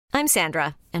I'm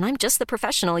Sandra, and I'm just the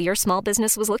professional your small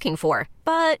business was looking for.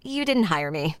 But you didn't hire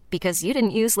me because you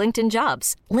didn't use LinkedIn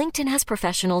Jobs. LinkedIn has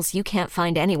professionals you can't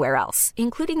find anywhere else,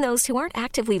 including those who aren't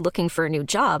actively looking for a new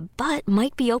job, but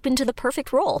might be open to the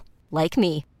perfect role, like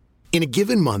me. In a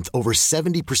given month, over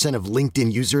 70% of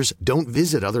LinkedIn users don't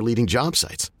visit other leading job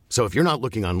sites. So if you're not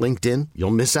looking on LinkedIn,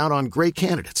 you'll miss out on great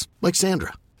candidates like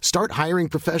Sandra. Start hiring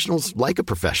professionals like a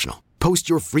professional. Post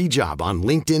your free job on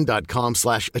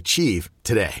linkedin.com/achieve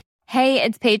today. Hey,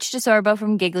 it's Paige DeSorbo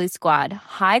from Giggly Squad.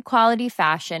 High quality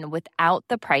fashion without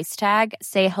the price tag.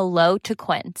 Say hello to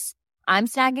Quince. I'm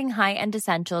snagging high-end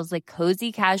essentials like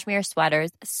cozy cashmere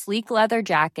sweaters, sleek leather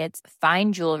jackets,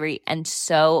 fine jewelry, and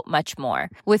so much more.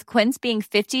 With Quince being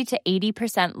 50 to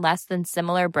 80% less than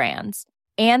similar brands.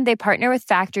 And they partner with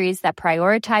factories that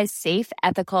prioritize safe,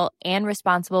 ethical, and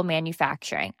responsible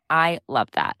manufacturing. I love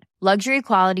that. Luxury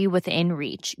quality within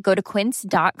reach. Go to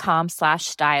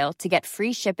quince.com/style to get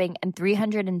free shipping and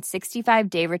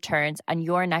 365-day returns on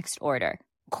your next order.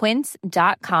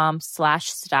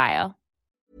 Quince.com/style.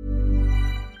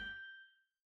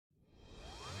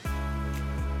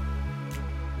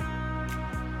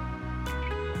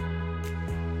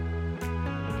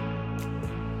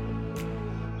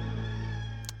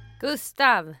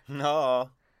 Gustav, Ja,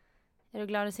 är du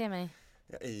glad att se mig?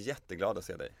 jag är jätteglad att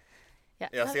se dig. Ja.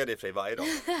 Jag ser dig för dig varje dag,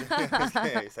 ska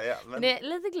jag ju säga. Men Det är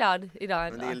lite glad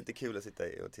idag det är ändå. lite kul att sitta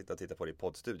och titta på dig i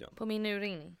poddstudion. På min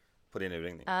urringning. På din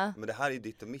urringning. Ja. Men det här är ju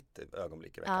ditt och mitt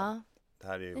ögonblick i veckan. Ja, Det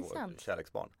här är ju det är vår sant.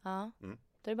 kärleksbarn. ja. Mm.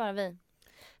 Då är det bara vi.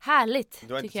 Härligt,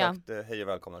 Du har inte tycker jag. sagt hej och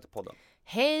välkomna till podden.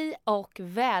 Hej och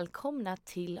välkomna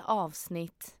till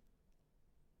avsnitt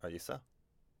Jag gissar.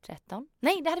 13.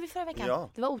 Nej, det hade vi förra veckan. Ja.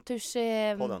 Det var oturs...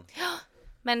 Podden.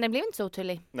 Men den blev inte så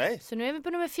oturlig. Nej, Så nu är vi på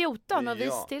nummer 14 och vi är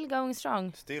Ja. still going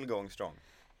strong. still going strong.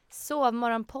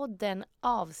 Sovmorgonpodden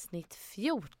avsnitt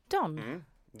 14. Mm.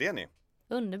 Det är ni.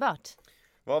 Underbart.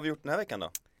 Vad har vi gjort den här veckan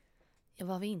då? Ja,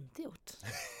 vad har vi inte gjort?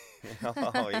 Ja,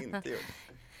 vad har vi inte gjort?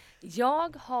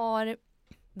 Jag har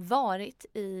varit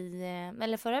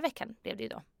eller förra veckan blev det ju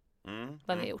då.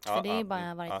 Vad vi har gjort. För det har ju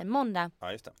bara varit en måndag.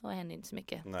 Ja, just det. Och det händer inte så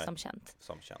mycket. Nej. Som känt.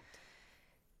 Som känt.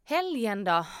 Helgen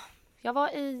då. Jag var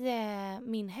i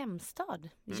min hemstad.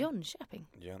 Jönköping.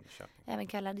 Jönköping. Även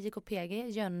kallad JKPG.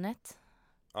 Jönnet.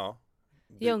 Ja.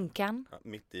 Jönkan. Ja,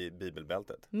 mitt i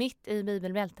bibelbältet. Mitt i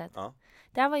bibelbältet. Ja.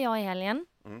 Där var jag i helgen.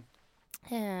 Mm.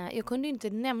 Jag kunde ju inte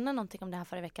nämna någonting om det här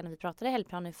förra veckan när vi pratade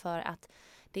helgplaner, för att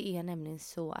det är nämligen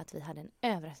så att vi hade en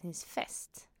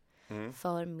överraskningsfest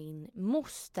för min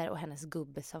moster och hennes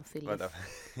gubbe som fyllde... Vänta,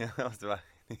 jag måste bara...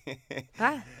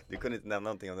 Va? Du kunde inte nämna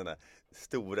någonting om den där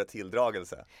stora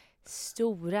tilldragelse.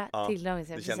 Stora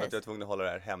tilldragelser. Du kände att precis. du var tvungen att hålla det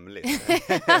här hemligt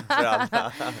för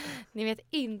alla. Ni vet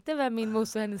inte vem min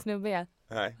moster och hennes snubbe är.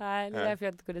 Nej. Nej, det är därför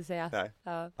jag inte kunde säga. Nej.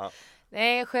 Ja. Ja.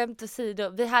 Nej, skämt åsido.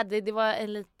 Det var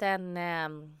en liten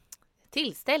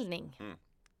tillställning.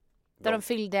 Där de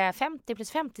fyllde 50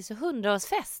 plus 50, så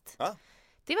 100-årsfest. Ja.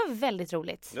 Det var väldigt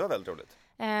roligt. Det var väldigt roligt.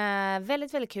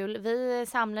 Väldigt, väldigt kul. Vi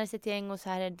samlades ett gäng och så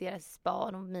här är deras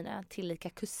barn och mina tillika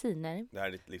kusiner. Det här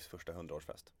är ditt livs första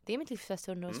 100-årsfest. Det är mitt livs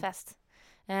första 100-årsfest.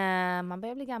 Man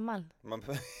börjar bli gammal. Ja,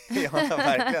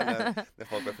 verkligen. När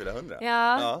folk börjar fylla 100.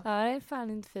 Ja, det är fan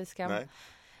inte fy skam. Nej.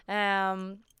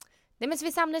 Nej, men så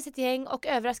vi samlades ett gäng och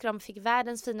överraskade dem, fick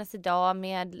världens finaste dag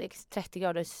med liksom 30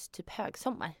 graders typ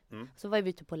högsommar. Så var vi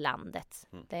ute på landet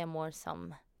där jag mår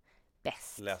som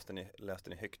bäst. Läste ni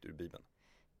högt ur Bibeln?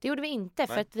 Det gjorde vi inte,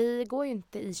 för Nej. att vi går ju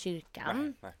inte i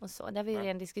kyrkan. Nej. och så. Det har vi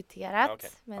redan diskuterat. Ja, okej.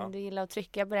 Men Ja. du gillar att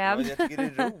trycka på Ja, den. men jag tycker det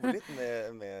är roligt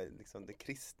med liksom det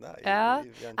kristna i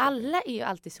Jönköping. Alla är ju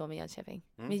alltid så med Jönköping.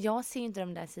 Men jag ser ju inte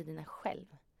de där sidorna själv.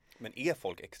 Men är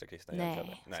folk extra kristna i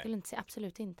Jönköping? Nej, skulle inte säga,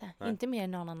 absolut inte. Nej. Inte mer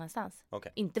än någon annanstans.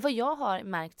 Okej. Inte vad jag har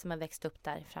märkt som har växt upp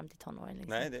där fram till tonåren. Liksom.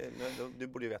 Nej, du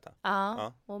borde ju veta.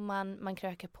 Ja, och man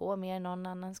krökar på mer än någon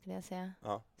annan, skulle jag säga.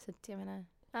 Ja. Så att jag menar,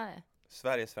 nej.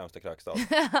 Sveriges främsta krökstad.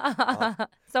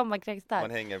 Sommarkräkstad.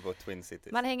 Man hänger på Twin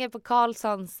Cities. Man hänger på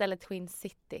Karlssons eller Twin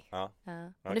City. Ja.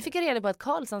 Men Okej. nu fick jag reda på att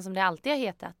Karlsson, som det alltid har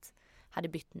hetat, hade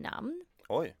bytt namn.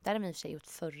 Oj, Det hade de i och för sig gjort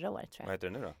förra året, tror vad jag. heter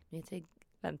det nu då? Nu heter det,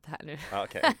 vänta här nu. Ja,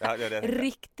 okej. Ja, det är det.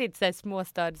 Riktigt så här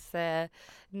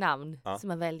småstadsnamn Ja. som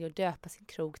man väljer att döpa sin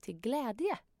krog till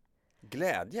Glädje.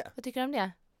 Glädje? Vad tycker du om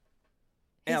det?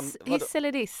 Hiss Vadå?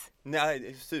 eller diss?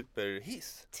 Nej,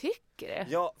 superhiss. Tycker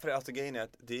du? Ja, för alltså grejen är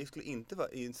att det skulle inte vara,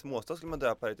 i en småstad skulle man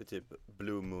döpa det till typ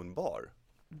Blue Moon Bar.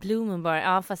 Blue Moon Bar,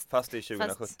 ja fast det är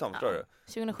 2017, förstår du?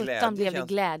 2017 Glädje blev det känns-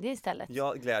 Glädje istället.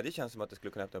 Ja, Glädje känns som att det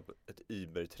skulle kunna öppna upp ett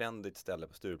übertrendigt ställe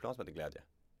på Stureplan som heter Glädje.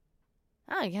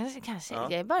 Ja, kanske. Ja.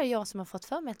 Det är bara jag som har fått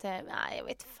för mig att det, nej, jag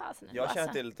vet fasen. Jag känner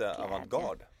att det är lite Glädje.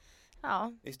 avantgarde.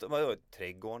 Ja. Vadå,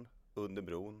 trädgården, under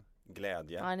bron,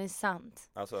 glädje. Ja, det är sant.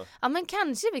 Alltså, Ja, men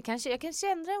jag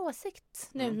kanske ändrar åsikt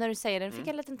nu när du säger det. Fick jag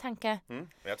en liten tanke.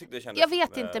 jag tyckte det kändes Jag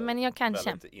vet inte, men jag kanske.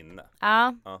 väldigt inne.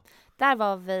 Ja, Ja. där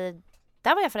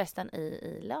var jag förresten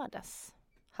i lördags.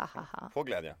 På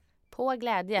glädje. På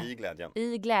glädje. I glädjen.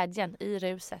 I glädjen, i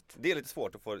ruset. Det är lite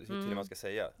svårt att få till hur man ska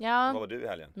säga. Ja. Vad var du i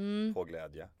helgen? På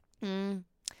glädje.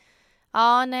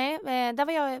 Ja, nej. Där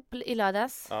var jag i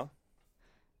lördags. Ja.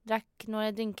 Drack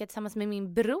några drinkar tillsammans med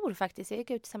min bror faktiskt. Jag gick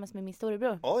ut tillsammans med min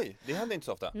storebror. Oj, det händer inte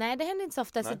så ofta. Nej, det hände inte så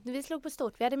ofta. Så vi slog på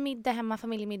stort. Vi hade middag hemma,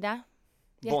 familjemiddag.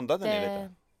 Bondade ni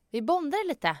lite? Vi bondade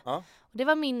lite. Ja. Och det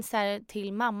var min så här,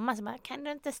 till mamma som bara, kan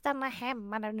du inte stanna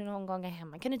hemma när du någon gång är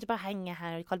hemma? Kan du inte bara hänga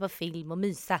här och kolla på film och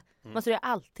mysa? Måste du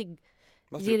alltid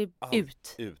ge dig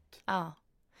ut. Ja.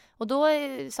 Och då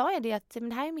sa jag det att men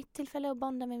det här är mitt tillfälle att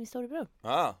bonda med min storebror.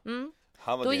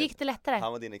 Då gick det lättare.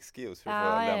 Han var din excuse för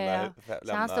att få lämna.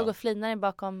 Så han stod och flinade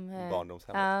bakom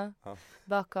barndomshemmet. Ja.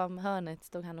 Bakom hörnet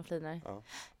stod han och flinade. Ja.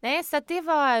 Nej, så att det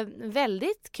var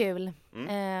väldigt kul.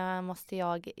 Måste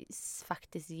jag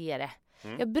faktiskt ge det.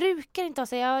 Jag brukar inte ha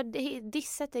så. Jag har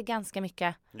dissat det ganska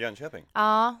mycket. Jönköping?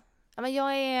 Ja. Men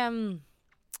jag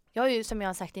är ju som jag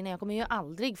har sagt innan, jag kommer ju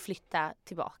aldrig flytta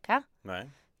tillbaka. Nej.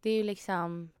 Det är ju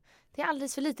liksom, det är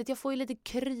alldeles för litet. Jag får ju lite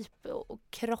kryp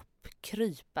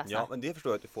alltså. Ja, men det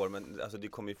förstår jag att du får. Men alltså, det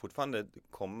kommer ju fortfarande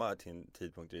komma till en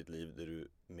tidpunkt i ditt liv där du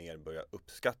mer börjar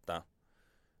uppskatta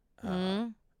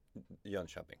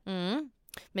Jönköping.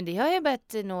 Men det har jag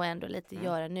börjat nog ändå lite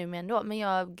göra nu med ändå. Men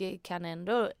jag kan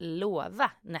ändå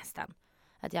lova nästan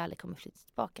att jag aldrig kommer flytta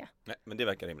tillbaka. Nej, men det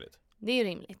verkar rimligt. Det är ju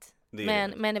rimligt.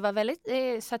 Men det var väldigt,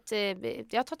 så att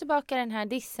jag tar tillbaka den här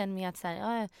dissen med att så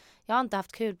här, jag har inte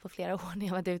haft kul på flera år när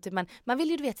jag varit ute. Men man vill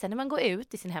ju, du vet, så här, när man går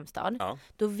ut i sin hemstad,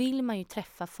 då vill man ju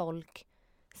träffa folk,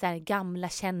 så här, gamla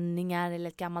känningar eller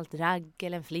ett gammalt ragg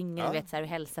eller en flinga, du vet, så här, och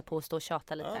hälsa på och stå och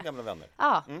tjata lite. Ja, gamla vänner.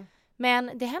 Ja, men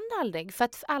det händer aldrig. För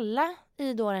att alla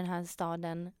i då den här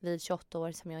staden vid 28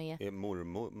 år som jag är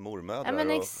mormödrar. Ja,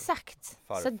 men exakt.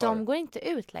 Farfar. Så de går inte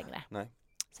ut längre. Nej.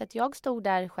 Så att jag stod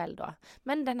där själv då.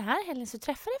 Men den här helgen så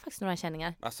träffade jag faktiskt några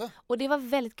känningar. Asså? Och det var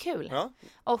väldigt kul. Ja.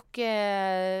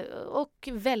 Och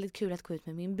väldigt kul att gå ut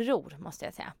med min bror, måste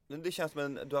jag säga. Det känns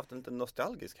som du har haft en lite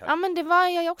nostalgisk här. Ja, men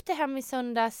jag åkte hem i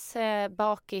söndags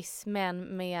bakis,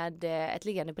 men med ett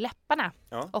liggande på läpparna.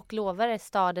 Ja. Och lovade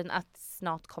staden att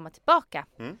snart komma tillbaka.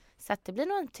 Så att det blir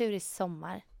nog en tur i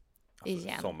sommar.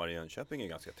 Igen. Sommar i Jönköping är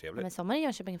ganska trevligt. Men sommar i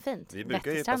Jönköping är fint. Vi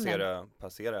brukar ju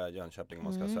passera Jönköping om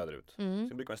man ska söderut.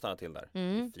 Så brukar man stanna till där. Det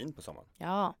är fint på sommaren.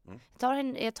 Ja.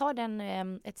 Jag tar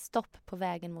ett stopp på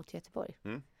vägen mot Göteborg.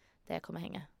 Där jag kommer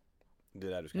hänga. Det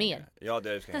är där du ska hänga. Ja, det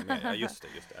är där du ska hänga med. Ja, just det.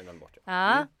 Jag glömde bort det.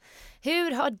 Ja.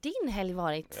 Hur har din helg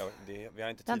varit? Ja, vi har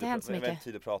inte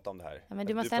tid att prata om det här. Ja, men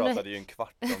du pratade ju en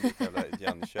kvart om ditt jävla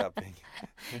Jönköping.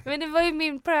 Men det var ju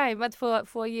min prime att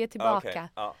få ge tillbaka. Okay.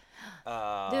 Ja.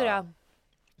 Du då?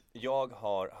 Jag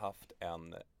har haft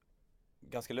en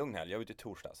ganska lugn helg. Jag var ute i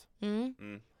torsdags.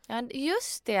 Ja,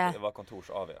 just det. Det var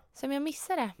kontors-AV. Som jag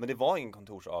missade. Men det var ingen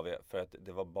kontors-AV för att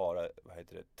det var bara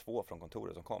 2 från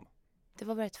kontoret som kom. Det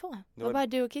var bara 2? Det var bara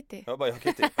du och Kitty? Det var bara jag och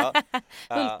Kitty, ja.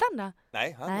 Hultan då?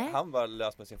 Nej, han var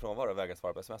lös med sin frånvaro och vägrade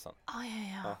svara på sms:en.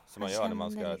 Ja. Som man gör när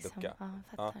man ska ducka.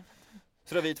 Fattar.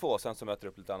 Så då är vi 2, sen så möter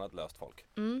upp lite annat löst folk.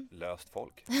 Löst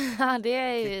folk? Ja, det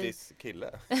är ju... Kittys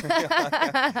kille.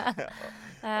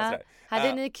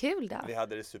 Hade ni kul då? Vi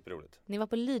hade det superroligt. Ni var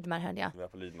på Lidmar, hörde jag. Vi var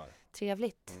på Lidmar.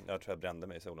 Trevligt. Jag tror jag brände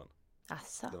mig i solen.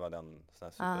 Asså. Det var den sån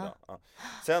här superdag. Ja.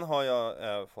 Sen har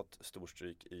jag fått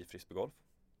storstryk i frisbeegolf.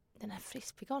 Den här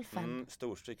frisbeegolfen.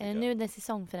 Storstryk. Är det nu den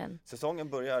säsong för den? Säsongen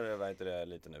börjar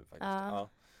lite nu faktiskt.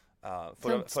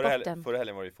 Förra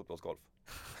helgen var det fotbollsgolf.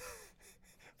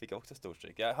 Fick jag också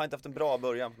storstryk. Jag har inte haft en bra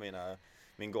början på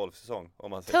min golfsäsong,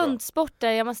 om man säger så.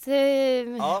 Tönsporter, jag måste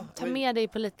ta med dig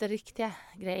på lite riktiga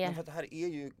grejer. Men för att det här är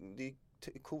ju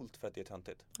coolt för att det är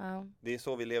töntigt. Ja. Det är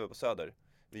så vi lever på Söder.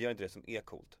 Vi gör inte det som är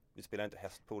coolt. Vi spelar inte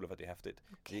hästpolo för att det är häftigt.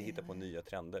 Vi hittar på nya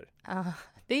trender. Ja,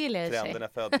 det gillar jag. Trenderna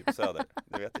föds ju på Söder,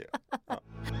 det vet jag. Ja.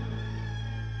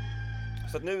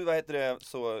 Så att nu,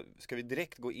 så ska vi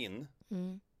direkt gå in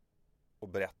och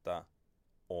berätta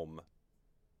om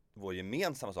vår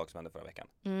gemensamma sak som hände förra veckan.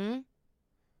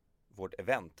 Vårt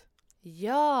event.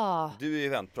 Ja. Du är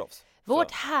eventproffs.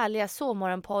 Vårt härliga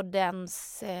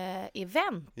Sovmorgonpoddens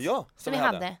event. Ja, som vi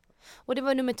hade. Och det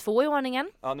var nummer 2 i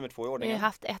ordningen. Ja, nummer 2 i ordningen. Vi har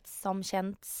haft ett som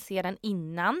känts sedan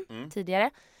innan,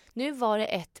 tidigare. Nu var det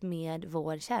ett med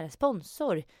vår kära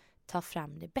sponsor. Ta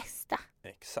fram det bästa.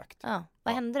 Exakt. Ja,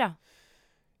 vad hände då?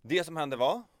 Det som hände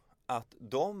var att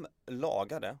de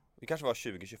lagade Det kanske var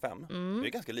 20-25. Det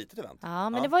är ganska litet event. Ja,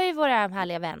 men det var ju våra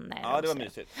härliga vänner. Ja, det var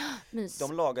mysigt.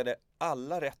 De lagade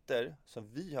alla rätter som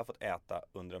vi har fått äta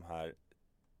under de här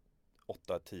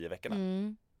 8-10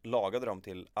 veckorna. Lagade de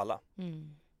till alla.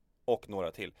 Och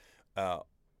några till.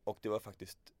 Och det var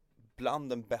faktiskt bland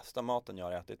den bästa maten jag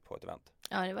har ätit på ett event.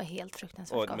 Ja, det var helt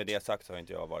fruktansvärt gott. Och med det sagt så har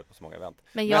inte jag varit på så många event.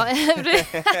 Men jag...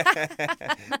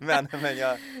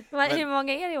 Hur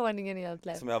många är det i ordningen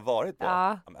egentligen? Som jag har varit på?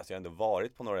 Ja. Alltså jag har ändå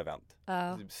varit på några event.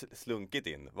 Ja. Slunkit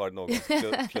in. Varit någon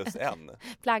plus en.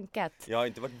 Plankat. Jag har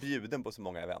inte varit bjuden på så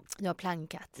många event. Du har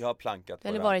plankat. Jag har plankat.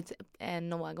 Eller varit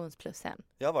någons plus en.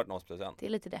 Jag har varit någons plus en. Det är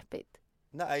lite deppigt.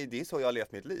 Nej, det är så jag har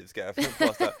levt mitt liv, ska jag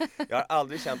påstå. Jag har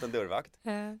aldrig känt en dörrvakt.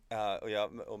 Men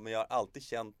jag har alltid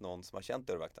känt någon som har känt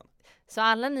dörrvakten. Så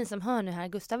alla ni som hör nu här,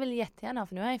 Gustav vill jättegärna ha,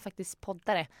 för nu är han ju faktiskt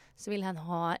poddare, så vill han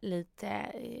ha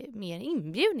lite mer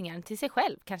inbjudningar till sig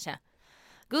själv kanske.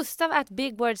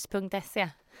 Gustav@bigwords.se.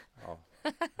 Ja.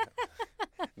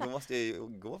 Då måste jag ju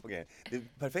gå på grejer.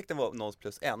 Det perfekta var någons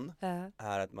plus en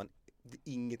är att det är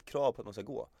inget krav på att man ska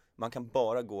gå. Man kan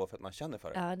bara gå för att man känner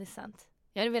för det. Ja, det är sant.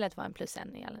 Jag hade velat vara en plus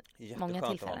en i många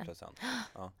tillfällen.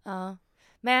 Ja.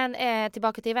 Men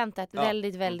tillbaka till eventet.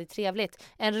 Väldigt trevligt.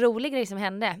 En rolig grej som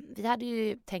hände. Vi hade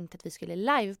ju tänkt att vi skulle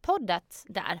livepoddat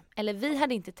där. Eller vi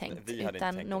hade inte tänkt.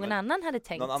 Utan någon annan hade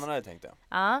tänkt. Någon annan hade tänkt det.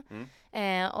 Ja.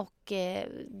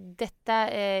 Detta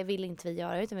ville inte vi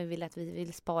göra. Utan vi ville att vi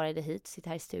ville spara det hit. Sitta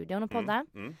här i studion och podda.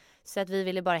 Så att vi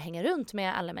ville bara hänga runt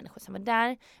med alla människor som var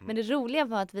där. Men det roliga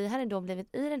var att vi hade då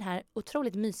blivit i den här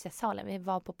otroligt mysiga salen. Vi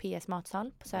var på PS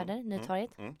matsal på Söder,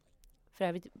 Nytorget. För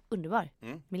övrigt underbar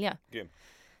miljö. Grym.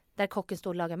 Där kocken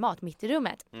står och lagar mat mitt i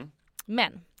rummet.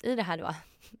 Men i det här då,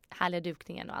 härliga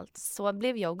dukningen och allt, så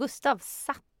blev jag och Gustav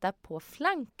satta på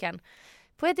flanken.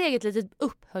 På ett eget litet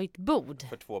upphöjt bord.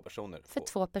 För 2 personer. För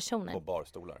 2 personer. På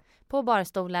barstolar. På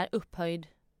barstolar, upphöjd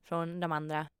från de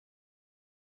andra.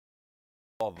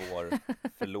 Av vår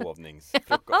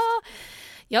förlovningsfrukost.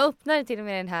 Jag öppnade till och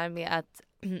med den här med att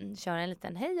köra en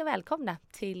liten hej och välkomna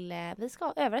till, vi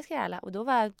ska överraska alla. Och då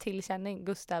var tillkänning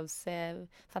Gustavs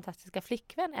fantastiska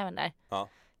flickvän även där. Ja.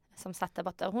 Som satt där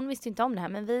borta. Hon visste inte om det här,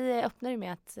 men vi öppnade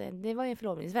med att det var ju en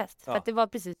förlovningsfest. Ja. För att det var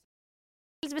precis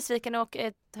lite besviken och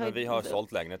men vi har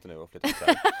sålt lägenheten nu och flyttat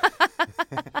där.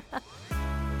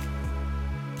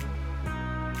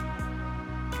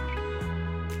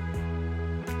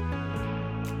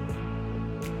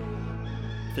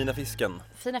 Fina fisken.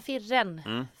 Fina firren.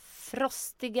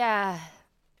 Frostiga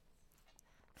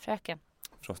fröken.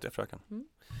 Frostiga fröken.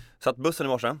 Satt bussen i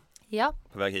morse. Ja.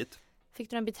 På väg hit. Fick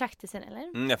du en betraktelse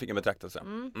eller? Jag fick en betraktelse.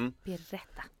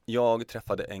 Berätta. Jag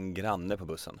träffade en granne på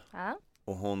bussen. Ja.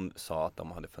 Och hon sa att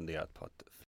de hade funderat på att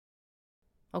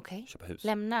köpa hus.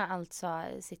 Lämna alltså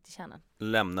citykärnan.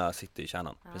 Lämna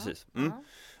citykärnan, precis.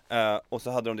 Och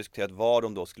så hade de diskuterat var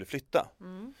de då skulle flytta.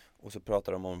 Och så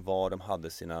pratade de om var de hade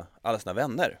alla sina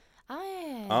vänner.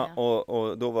 Ja,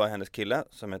 och då var hennes kille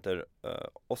som heter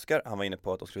Oskar, han var inne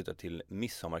på att de skulle flytta till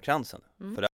Midsommarkransen.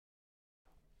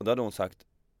 Och då hade hon sagt,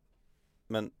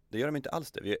 men det gör de inte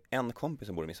alls det. Vi är en kompis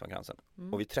som bor i Midsommarkransen.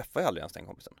 Och vi träffar ju aldrig ens den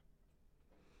kompisen.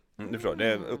 Du förstår,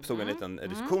 det uppstod en liten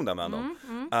diskussion där med dem.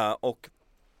 Och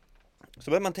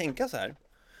så började man tänka så här.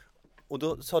 Och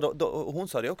och hon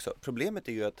sa det också. Problemet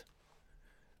är ju att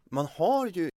man har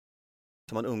ju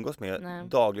som man umgås med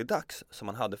dagligdags som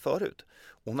man hade förut.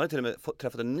 Och hon hade till och med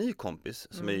träffat en ny kompis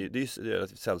som det är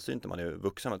relativt sällsynt när man är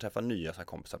vuxen att träffa nya så här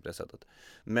kompisar på det sättet.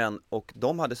 Och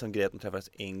de hade som grej att de träffades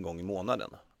en gång i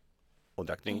månaden och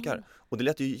drack drinkar. Och det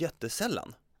lät ju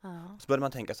jättesällan. Så började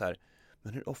man tänka så här,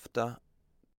 men hur ofta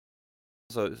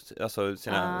alltså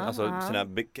sina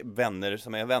vänner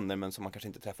som är vänner men som man kanske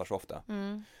inte träffar så ofta.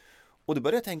 Och då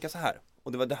började jag tänka så här,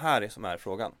 och det var det här som är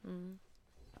frågan.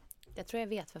 Jag tror jag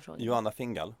vet vad frågan är. Johanna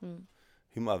Fingal,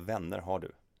 hur många vänner har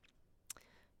du?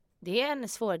 Det är en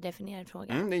svårdefinierad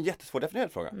fråga. Det är en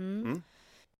jättesvårdefinierad fråga.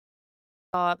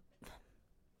 Ja,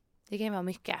 det kan ju vara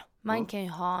mycket. Man kan ju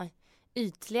ha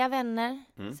ytliga vänner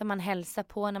som man hälsar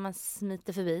på när man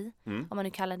smiter förbi. Om man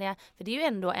nu kallar det. För det är ju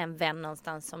ändå en vän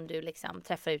någonstans som du liksom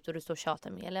träffar ut och du står och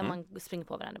tjatar med. Eller man springer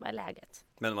på varandra, bara i läget.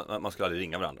 Men man skulle aldrig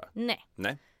ringa varandra? Nej.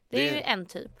 Det är ju en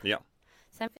typ. Ja.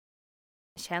 Sen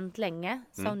känt länge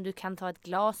som du kan ta ett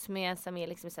glas med som är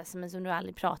liksom så här, som du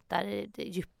aldrig pratar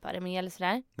djupare med eller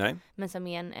sådär. Nej. Men som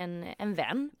är en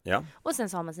vän. Ja. Och sen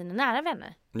så har man sina nära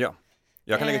vänner. Ja.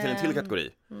 Jag kan lägga till en till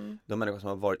kategori. De människor som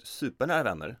har varit supernära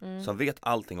vänner. Som vet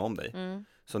allting om dig.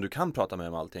 Som du kan prata med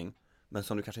om allting. Men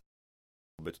som du kanske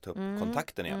inte ta upp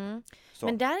kontakten igen.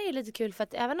 Men där är det lite kul för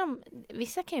att även om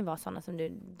vissa kan ju vara sådana som du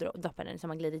droppar den som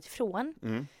har glidit ifrån.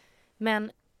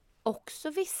 Men också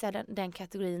vissa den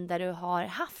kategorin där du har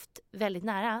haft väldigt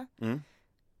nära.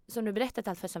 Som du berättat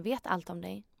allt för, som vet allt om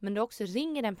dig. Men du också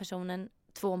ringer den personen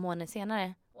 2 månader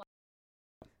senare.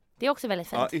 Det är också väldigt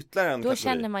fint. Ja, ytterligare en Då kategori.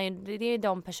 Känner man ju, det är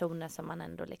de personer som man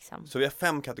ändå liksom... Så vi har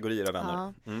 5 kategorier av vänner.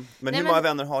 Ja. Men hur många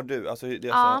vänner har du? Alltså, det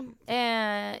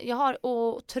är jag har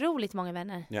otroligt många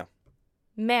vänner. Ja.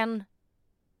 Men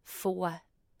få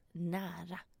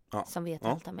nära. Som vet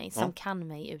allt om mig. Som kan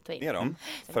mig ut och in. Är de?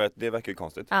 För att det verkar ju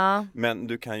konstigt. Ja. Men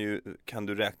du kan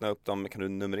du räkna upp dem, kan du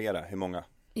numrera hur många?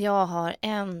 Jag har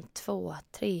 1, 2,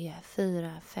 3,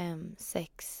 4, 5,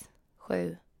 6,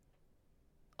 7,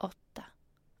 8.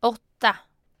 8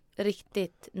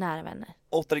 riktigt nära vänner.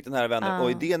 8 riktigt nära vänner.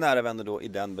 Och är det nära vänner då i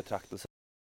den betraktelsen?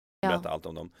 Berätta allt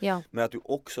om dem. Ja. Men att du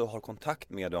också har kontakt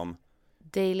med dem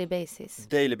daily basis.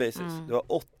 Du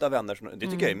har 8 vänner som,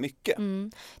 det tycker jag är mycket.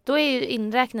 Då är ju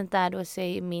inräknat där då så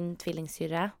är min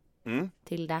tvillingsyrra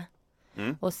Tilda.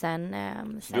 Och sen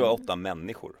så du har 8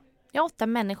 människor. Ja, 8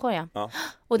 människor, ja.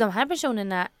 Och de här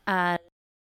personerna är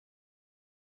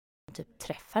typ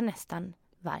träffar nästan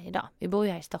varje dag. Vi bor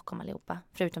ju här i Stockholm allihopa,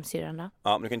 förutom syrran då.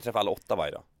 Ja, men du kan inte träffa alla 8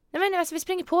 varje dag. Nej, men alltså, vi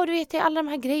springer på, du vet, alla de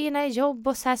här grejerna i jobb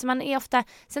och så här, så man är ofta,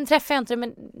 sen träffar jag inte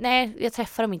men nej, jag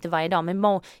träffar dem inte varje dag,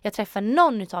 men jag träffar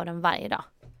någon utav dem varje dag.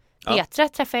 Petra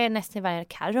träffar jag nästan varje dag,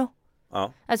 Karo.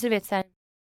 Ja. Alltså du vet så här,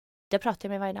 det pratar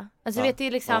jag med varje dag. Alltså du vet, det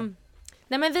är liksom,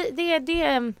 nej men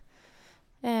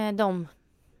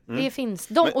det finns,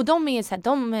 och de är så här,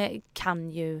 de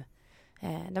kan ju,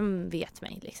 de vet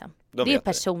mig liksom. Det är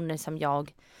personer som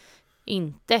jag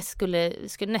inte skulle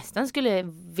nästan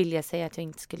vilja säga att jag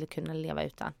inte skulle kunna leva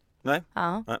utan. Nej,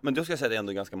 men då ska jag säga att det är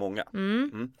ändå ganska många.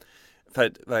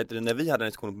 För när vi hade en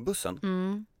diskussion på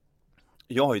bussen,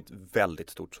 jag har ju ett väldigt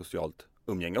stort socialt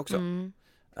umgänge också.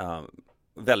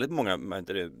 Väldigt många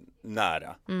är det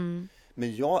nära.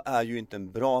 Men jag är ju inte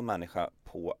en bra människa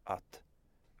på att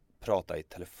prata i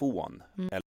telefon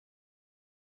eller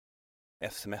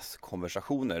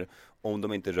sms-konversationer om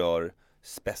de inte rör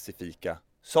specifika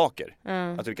saker.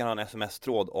 Alltså vi kan ha en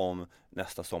sms-tråd om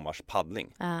nästa sommars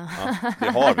paddling. Det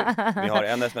har vi. Vi har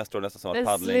en sms-tråd nästa sommars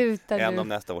paddling, en om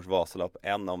nästa års Vasalopp,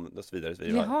 en om och så vidare.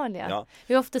 Vi har det. Ja.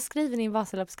 Hur ofta skriver ni i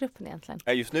Vasaloppsgruppen egentligen?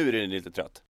 Just nu är det lite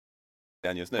trött.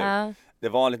 Just nu. Det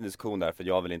var en liten diskussion där för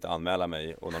jag vill inte anmäla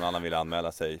mig och någon annan ville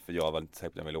anmäla sig för jag var inte säker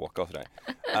på att jag ville åka och sådär.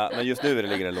 Men just nu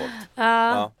ligger det lågt.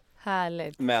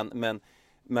 Härligt.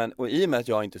 Men och i och med att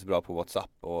jag inte är så bra på WhatsApp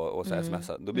och så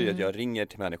smsa, då blir det att jag ringer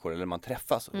till människor eller man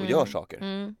träffas och gör saker.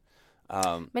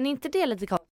 Men inte det lite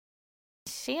kort?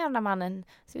 Tjena mannen,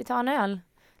 ska vi ta en öl?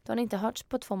 Du har inte hörts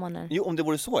på 2 månader. Jo, om det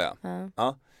vore så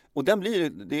ja. Och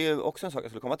det är också en sak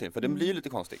jag skulle komma till, för den blir lite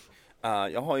konstig.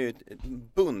 Jag har ju ett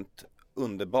bunt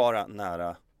underbara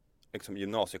nära liksom,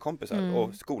 gymnasiekompisar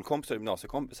och skolkompisar och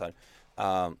gymnasiekompisar.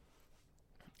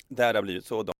 Där det har blivit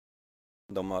så,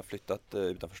 de har flyttat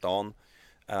utanför stan.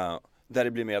 Där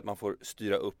det blir mer att man får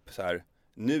styra upp så här,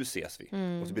 nu ses vi.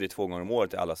 Och så blir det 2 gånger om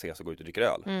året alla ses och går ut och dricker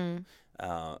öl.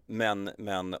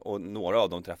 Men och några av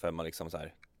dem träffar man liksom så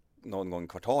här någon gång i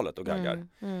kvartalet och gaggar.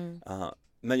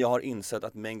 Men jag har insett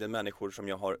att mängden människor som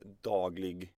jag har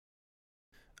daglig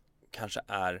kanske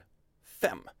är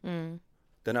 5.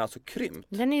 Den är alltså krympt.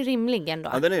 Den är ju rimlig ändå.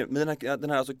 Ja, den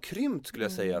är alltså krympt skulle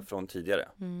jag säga från tidigare.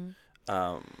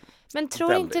 Men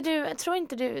tror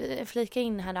inte du flika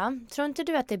in här då? Tror inte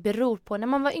du att det beror på när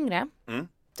man var yngre?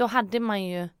 Då hade man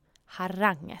ju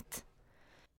haranget.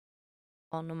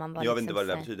 Jag vet inte vad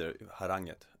det där betyder,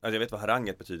 haranget. Alltså jag vet vad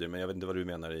haranget betyder, men jag vet inte vad du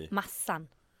menar i... Massan.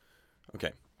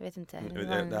 Okej. Jag vet inte.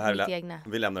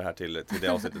 Vi lämnar det här till det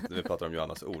avsnittet när vi pratar om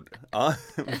Johannas ord. Ja.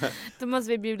 Då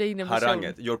måste vi bjuda in en person.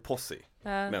 Haranget, your posse,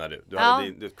 menar du? Du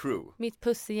hade ditt crew. Mitt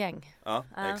pussegäng. Ja,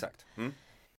 exakt.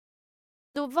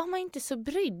 Då var man inte så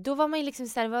brydd. Då var man liksom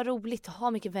så här, det var roligt att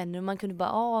ha mycket vänner. Och man kunde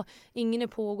bara, ingen är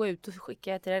på att gå ut och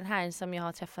skicka till den här som jag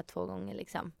har träffat 2 gånger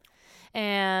liksom.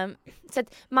 Så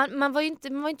att man var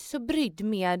inte så brydd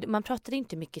med, man pratade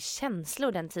inte mycket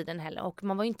känslor den tiden heller. Och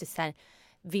man var inte så här,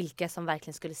 vilka som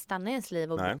verkligen skulle stanna i ens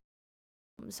liv och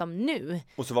som nu.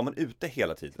 Och så var man ute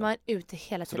hela tiden. Man var ute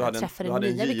hela tiden och träffade nya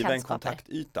bekantskaper. Du hade en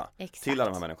kontaktyta till alla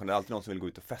de här människorna. Det är alltid någon som vill gå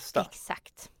ut och festa.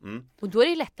 Exakt. Och då är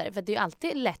det lättare, för det är ju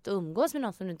alltid lätt att umgås med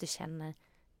någon som du inte känner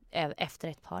efter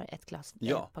ett par glas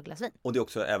vin. Och det är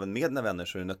också, även med dina vänner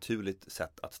så är det ett naturligt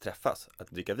sätt att träffas, att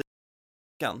dricka vin.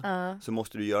 Så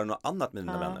måste du göra något annat med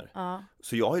dina vänner.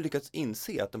 Så jag har ju lyckats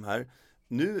inse att de här,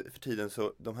 nu för tiden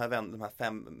så de här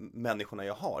 5 människorna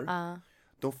jag har,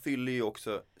 de fyller ju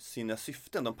också sina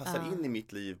syften. De passar in i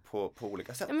mitt liv på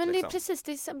olika sätt. Ja, men liksom.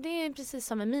 Det är precis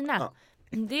som med mina.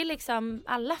 det är liksom,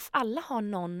 alla har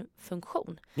någon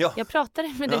funktion. Ja. Jag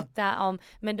pratade med detta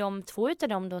med de 2 utav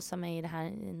dem då som är i det här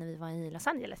när vi var i Los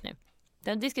Angeles nu.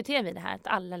 Då diskuterar vi det här, att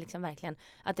alla liksom verkligen,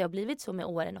 att det har blivit så med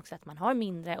åren också, att man har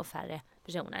mindre och färre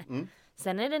personer.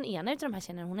 Sen är den ena utav de här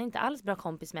tjejerna, hon är inte alls bra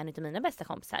kompis med en utav mina bästa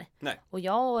kompisar. Nej. Och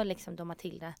jag och liksom då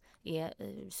Matilda är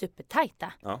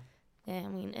supertajta. Ja.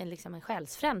 Liksom en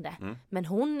själsfrände. Men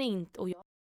hon är inte, och jag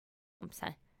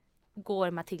kompisar,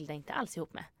 går Matilda inte alls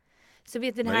ihop med. Så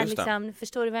vet du, den här liksom,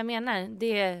 förstår du vad jag menar?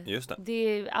 Just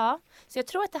det. Ja. Så jag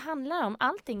tror att det handlar om,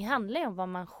 allting handlar om vad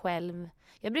man själv,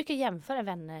 jag brukar jämföra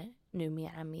vänner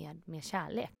numera med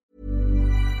kärlek.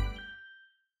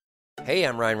 Hey,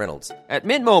 I'm Ryan Reynolds. At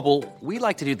Mint Mobile, we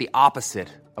like to do the opposite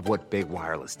of what Big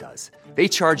Wireless does. They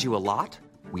charge you a lot,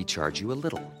 we charge you a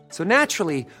little. So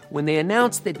naturally, when they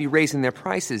announced they'd be raising their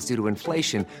prices due to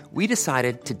inflation, we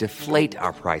decided to deflate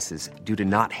our prices due to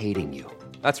not hating you.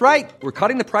 That's right. We're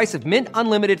cutting the price of Mint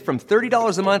Unlimited from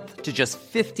 $30 a month to just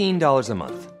 $15 a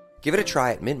month. Give it a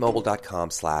try at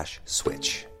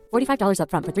mintmobile.com/switch. $45 up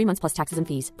front for 3 months plus taxes and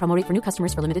fees. Promo rate for new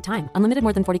customers for limited time. Unlimited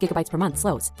more than 40 gigabytes per month.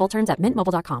 Slows full terms at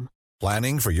mintmobile.com.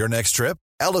 Planning for your next trip?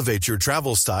 Elevate your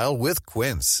travel style with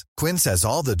Quince. Quince has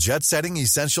all the jet-setting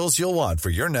essentials you'll want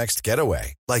for your next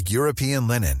getaway, like European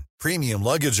linen, premium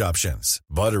luggage options,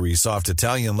 buttery soft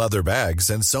Italian leather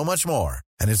bags, and so much more.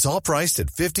 And it's all priced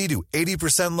at 50 to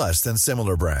 80% less than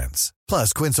similar brands.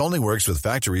 Plus, Quince only works with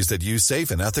factories that use safe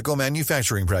and ethical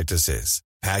manufacturing practices.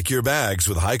 Pack your bags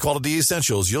with high-quality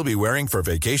essentials you'll be wearing for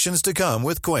vacations to come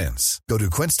with Quince. Go to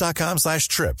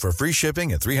quince.com/trip for free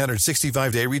shipping and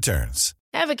 365-day returns.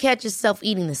 Ever catch yourself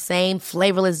eating the same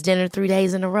flavorless dinner 3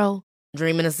 days in a row?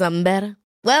 Dreaming of something better?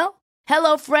 Well,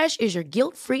 HelloFresh is your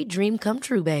guilt-free dream come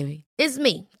true, baby. It's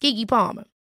me, Keke Palmer.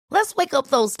 Let's wake up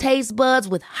those taste buds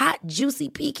with hot, juicy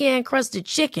pecan-crusted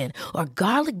chicken or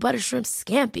garlic butter shrimp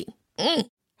scampi.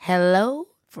 Hello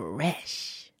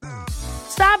Fresh.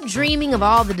 Stop dreaming of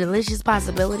all the delicious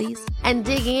possibilities and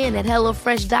dig in at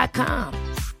HelloFresh.com.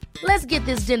 Let's get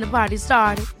this dinner party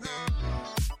started.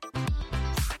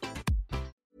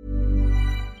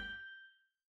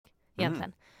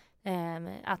 Egentligen.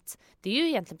 Att det är ju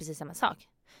egentligen precis samma sak.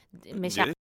 Med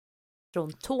kärlek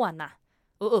från tårna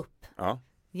och upp. Ja.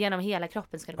 Genom hela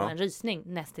kroppen ska det vara en rysning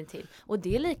nästintill. Och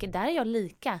det är där är jag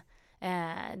lika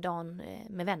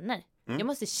med vänner. Jag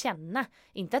måste känna,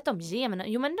 inte att de ger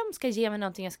mig men de ska ge mig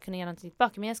någonting, jag ska kunna ge någonting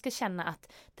tillbaka, men jag ska känna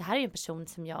att det här är en person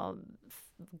som jag,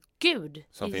 gud,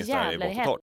 som finns där i vårt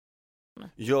torr.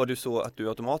 Gör du så att du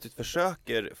automatiskt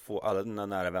försöker få alla dina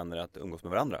nära vänner att umgås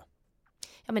med varandra?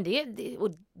 Ja, men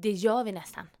det gör vi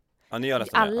nästan. Ja, ni gör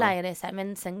nästan alla det. Är det så här,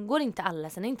 men sen går inte alla,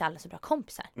 sen är inte alla så bra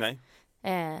kompisar. Nej.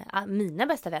 Mina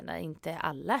bästa vänner är inte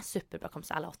alla superbra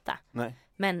kompisar, alla 8. Nej.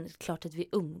 Men klart att vi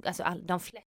alltså de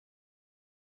flesta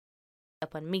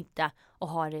på en middag och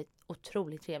har det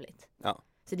otroligt trevligt. Ja.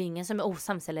 Så det är ingen som är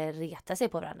osams eller retar sig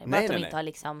på varandra. Bara att de inte har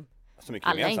liksom så mycket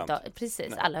alla gemensamt. inte har, precis,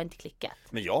 nej. Alla har inte klickat.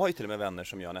 Men jag har ju till och med vänner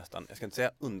som jag nästan, jag ska inte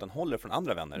säga undanhåller från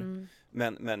andra vänner.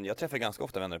 Men jag träffar ganska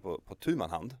ofta vänner på tu man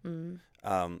hand.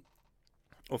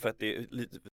 Och för att det är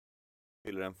lite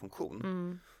fyller en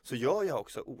funktion. Så gör jag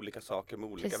också olika saker med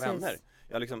olika vänner.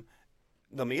 Jag liksom,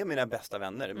 de är mina bästa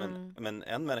vänner, men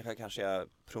en människa kanske jag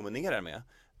promenerar med.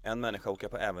 En människa åker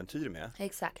jag på äventyr med.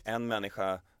 Exakt. En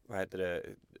människa,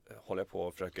 håller jag på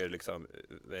och försöker liksom,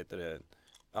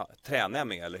 träna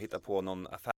med eller hitta på någon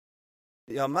affär.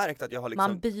 Jag har märkt att jag har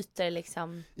liksom... Man byter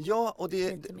liksom... Ja, och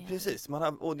precis.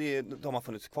 De har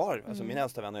funnits kvar. Alltså mina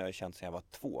äldsta vänner har jag känt sedan jag var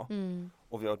 2.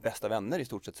 Och vi har varit bästa vänner i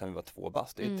stort sett sedan vi var 2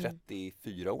 bast. Det är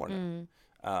 34 år nu.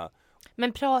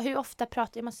 Men hur ofta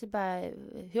pratar jag måste bara...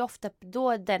 Hur ofta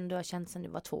då den du har känt sedan du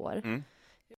var 2 år?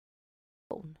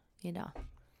 Idag?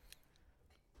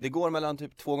 Det går mellan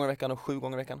typ 2 gånger i veckan och 7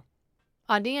 gånger i veckan.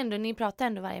 Ja, det är ändå, ni pratar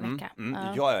ändå varje vecka.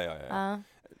 Ja.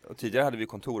 Och tidigare hade vi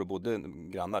kontor och bodde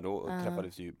grannar, då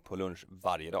träffades vi på lunch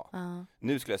varje dag.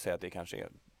 Nu skulle jag säga att det kanske är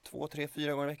 2, 3,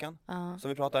 4 gånger i veckan som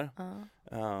vi pratar.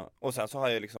 Och sen så har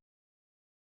jag liksom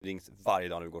rings varje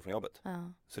dag när vi går från jobbet.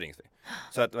 Så rings vi.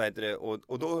 Så att,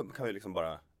 och då kan vi liksom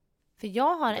bara... För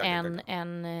jag har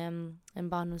en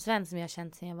barndomsvän som jag har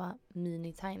känt sedan jag var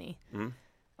mini-tiny.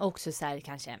 Också så här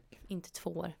kanske, inte 2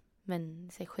 år, men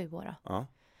säg 7 år då.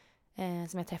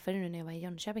 Som jag träffade nu när jag var i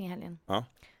Jönköping i helgen.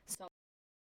 Så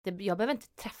jag behöver inte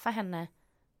träffa henne.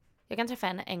 Jag kan träffa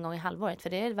henne en gång i halvåret, för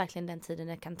det är verkligen den tiden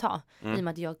det kan ta. I och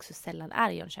med att jag så sällan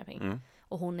är i Jönköping.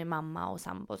 Och hon är mamma och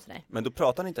sambo och sådär. Men då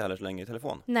pratar ni inte heller så länge i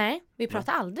telefon? Nej, vi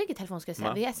pratar aldrig i telefon ska jag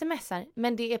säga. Vi smsar.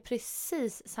 Men det är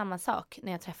precis samma sak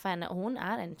när jag träffar henne. Och hon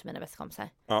är en av mina bästa kompisar.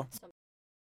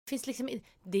 finns liksom,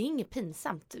 det är inget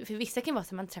pinsamt. För vissa kan vara så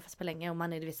att man träffas på länge och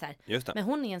man är det så här. Just det. Men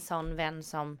hon är en sån vän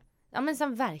som, ja men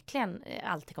som verkligen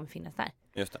alltid kommer finnas där.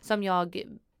 Just det. Som jag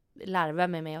larvar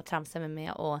med mig och tramsar med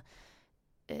mig och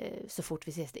så fort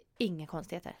vi ses, det är inga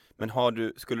konstigheter. Men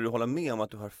skulle du hålla med om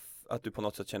att du på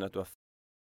något sätt känner att du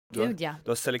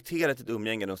har selekterat ditt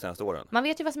umgänge de senaste åren? Man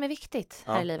vet ju vad som är viktigt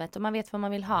här i livet och man vet vad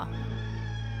man vill ha.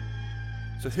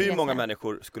 Så hur många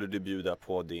människor skulle du bjuda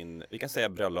på vi kan säga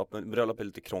bröllop, men bröllop är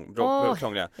lite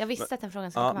krångliga. Jag visste att den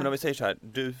frågan skulle komma. Men om vi säger så här,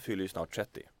 du fyller ju snart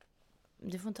 30.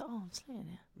 Du får inte avslöja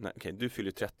det. Nej, okej, du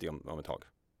fyller 30 om ett tag.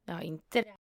 Ja, inte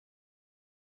det.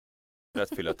 För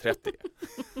att fylla 30.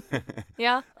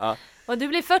 Ja, och du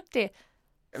blir 40.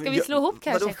 Ska vi slå ihop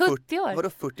kanske? 70 år? Vadå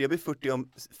 40? Jag blir 40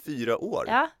 om 4 år.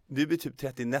 Ja. Du blir typ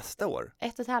 30 nästa år.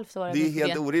 1,5 år. Det är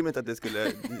helt orimligt att det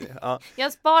skulle... Ja.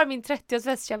 Jag spar min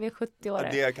 30-årsfest, jag blir 70 år.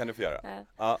 Ja, det kan du få göra.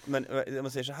 Ja, men om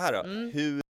man säger så här då.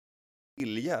 Hur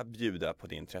vilja bjuda på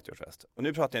din 30-årsfest? Och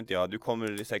nu pratar inte du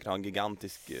kommer säkert ha en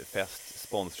gigantisk fest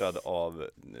sponsrad av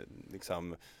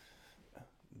liksom...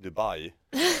 Dubai.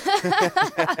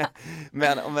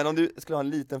 men om du skulle ha en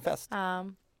liten fest.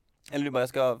 Eller du bara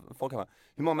folk hemma.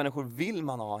 Hur många människor vill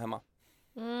man ha hemma?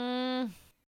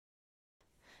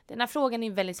 Den här frågan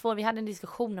är väldigt svår. Vi hade en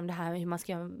diskussion om det här hur man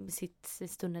ska göra sitt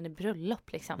stundande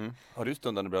bröllop liksom. Har du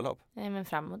stundande bröllop? Nej, men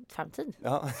framtid.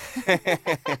 Ja.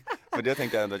 För det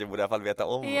tänkte jag ändå att jag borde i alla fall veta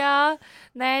om. Ja,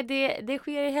 nej det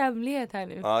sker i hemlighet här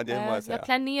nu. Ja, det må jag säga. Jag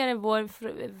planerar vår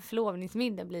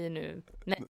förlovningsmiddag blir nu.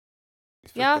 Nej.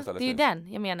 Ja, det är ju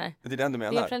den jag menar. Det är den du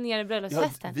menar? Jag planerar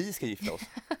bröllopsfesten. Ja, vi ska gifta oss.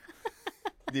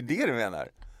 Det är det du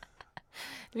menar.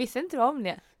 Visste inte du om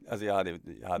det? Alltså jag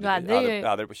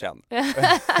hade det på känn.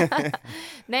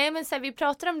 Nej, men så här, vi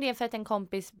pratar om det för att en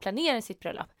kompis planerar sitt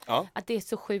bröllop. Ja. Att det är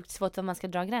så sjukt svårt att man ska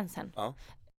dra gränsen. Ja.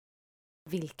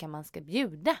 Vilka man ska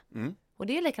bjuda. Och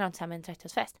det är likadant så här med en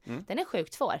 30-årsfest. Den är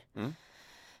sjukt svår.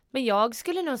 Men jag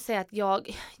skulle nog säga att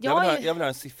jag vill ha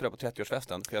en siffra på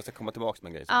 30-årsfesten för jag ska komma tillbaka med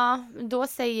en grej. Ja, då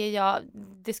säger jag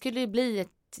det skulle bli ett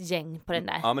gäng på den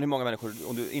där. Ja, men hur många människor,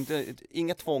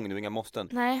 inga tvång nu, inga måsten.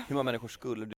 Nej. Hur många människor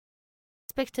skulle du...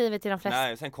 Perspektivet till de flesta.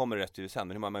 Nej, sen kommer det rätt till sen.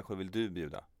 Men hur många människor vill du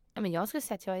bjuda? Ja, men jag skulle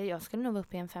säga att jag skulle nog vara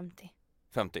uppe i en 50.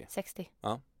 50? 60.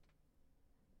 Ja.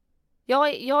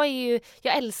 Jag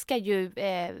älskar ju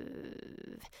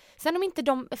sen om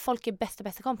inte folk är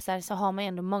bästa kompisar så har man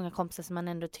ändå många kompisar som man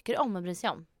ändå tycker om och bryr sig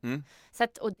om. Så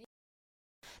att,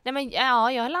 nej men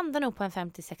jag landar nog på en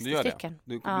 50-60 stycken.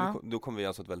 Då kommer vi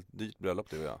alltså ett väldigt dyrt bröllop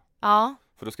du och jag. Ja.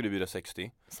 För då ska du bjuda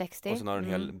 60. Och sen har du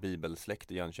en hel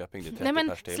bibelsläkt i Jönköping. Det är 30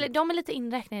 pers till. De är lite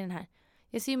inräknade i den här.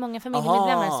 Jag ser ju många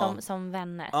familjemedlemmar som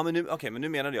vänner. Ja, men nu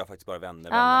menade jag faktiskt bara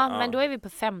vänner. Ja, men då är vi på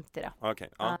 50 då. Okej,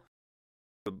 ja.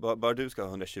 Bara du ska ha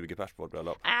 120 pers på vårt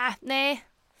bröllop. Nej.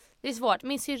 Det är svårt.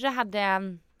 Min syrra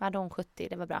hade hon 70,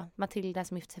 det var bra. Matilda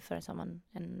som gifte sig förra sommaren,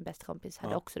 en bästa kompis,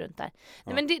 hade också runt där.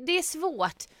 Nej, men det är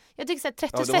svårt. Jag tycker att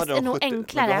 30-årsfest är nog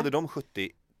enklare. Men då hade de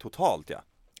 70 totalt,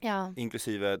 ja.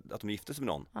 Inklusive att de gifte sig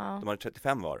med någon. Ja. De hade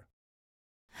 35 var.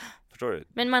 Förstår du?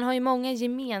 Men man har ju många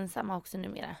gemensamma också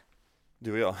numera.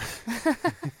 Du och jag.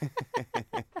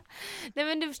 Nej,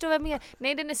 men du förstår vad jag menar.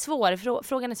 Nej, den är svår.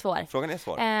 Frågan är svår. Frågan är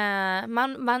svår.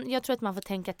 Jag tror att man får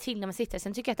tänka till när man sitter.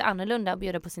 Sen tycker jag att det är annorlunda att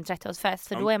bjuda på sin 30-årsfest.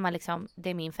 För då är man liksom, det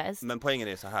är min fest. Men poängen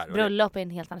är så här. Bröllop är en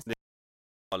helt annan.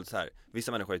 Så här.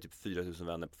 Vissa människor har typ 4000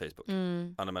 vänner på Facebook.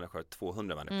 Andra människor har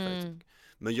 200 vänner på Facebook.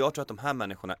 Men jag tror att de här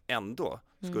människorna ändå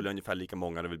skulle ungefär lika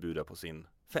många vill bjuda på sin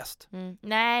fest.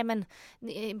 Nej, men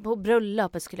på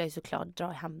bröllopet skulle jag ju såklart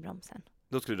dra i handbromsen.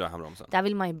 Då skulle du dra i handbromsen? Där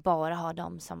vill man ju bara ha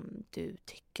dem som du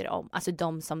tycker om. Alltså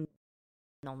de som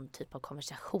någon typ av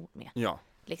konversation med. Ja.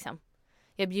 Liksom.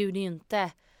 Jag bjuder ju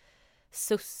inte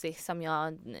Sussi som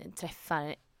jag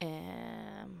träffar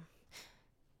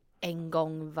en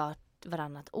gång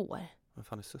varannat år. Vad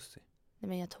fan är Sussi? Nej,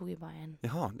 men jag tog ju bara en.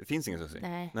 Jaha, det finns ingen Sussi?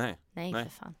 Nej, för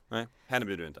fan. Nej, henne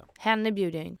bjuder du inte? Henne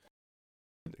bjuder jag inte.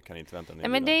 Du kan inte vänta. Nej,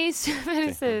 men det är ju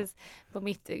precis på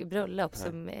mitt bröllop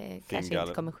som kanske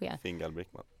inte kommer ske. Fingal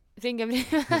Brickman. Nej,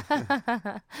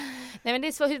 men det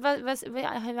är så. Hur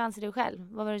anser du själv?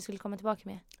 Vad var det du skulle komma tillbaka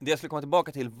med? Det jag skulle komma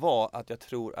tillbaka till var att jag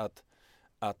tror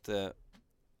att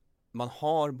man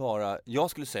har bara, jag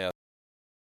skulle säga att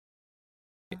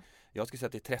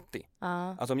det är 30.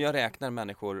 Alltså om jag räknar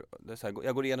människor, det är så här,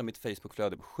 jag går igenom mitt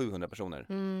Facebook-flöde på 700 personer.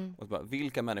 Och så bara,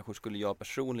 vilka människor skulle jag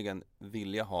personligen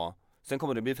vilja ha? Sen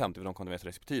kommer det bli 50 för de kommer med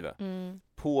respektive.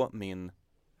 På min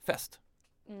fest.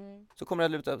 Så kommer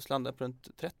jag luta slanda på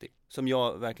runt 30. Som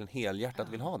jag verkligen helhjärtat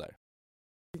vill ha där.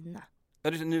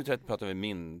 Ja, nu pratar vi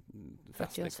min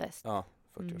fest. 40-årsfest. Ja,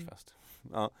 40-årsfest.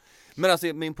 Ja. Men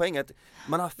alltså min poäng är att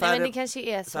man har färre... Nej, men det kanske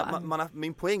är så.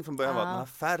 Min poäng från början var att man har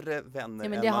färre vänner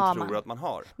än man tror att man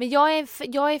har. Men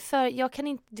jag kan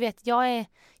inte, du vet, jag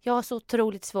har så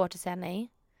otroligt svårt att säga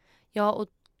nej. Jag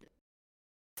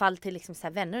fall till liksom så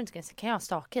här vänner runt omkring så kan jag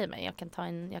staka i mig.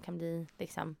 Jag kan bli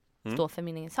liksom stå för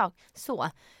min egen sak. Så.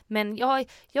 Men jag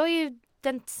är ju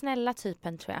den snälla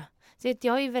typen, tror jag. Så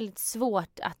jag har ju väldigt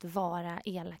svårt att vara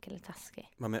elak eller taskig.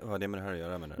 Vad är det med det här att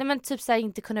göra med det? Nej, men typ så här,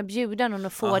 inte kunna bjuda någon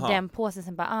och få den på sig.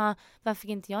 Sen bara, varför fick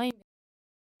inte jag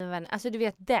en? Alltså du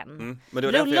vet den.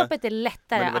 Bröllopet är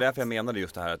lättare. Men det var därför jag menade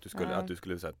just det här att du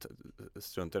skulle så här,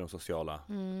 strunta i de sociala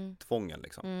tvången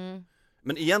liksom.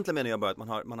 Men egentligen menar jag bara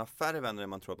att man har färre vänner än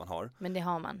man tror att man har. Men det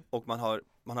har man. Och man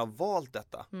har valt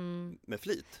detta med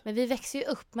flit. Men vi växer ju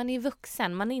upp, man är ju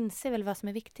vuxen. Man inser väl vad som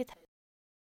är viktigt.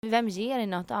 Vem ger dig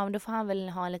något? Ja, men då får han väl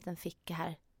ha en liten ficka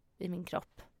här i min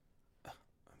kropp.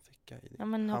 En ficka i din... Ja,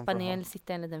 men hoppa ner eller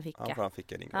sitta i en liten ficka. Han får en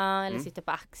ficka i din kropp. Ja, eller sitta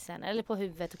på axeln eller på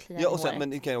huvudet och klia i och sen, håret. men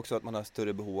det kan ju också vara att man har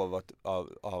större behov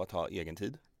av att ha egen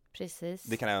tid. Precis.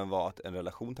 Det kan även vara att en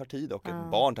relation tar tid och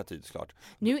ett barn tar tid, såklart.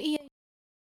 Nu är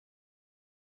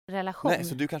relation. Nej,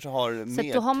 så du kanske har mer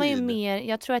tid. Så då har man ju mer,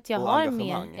 jag tror att jag har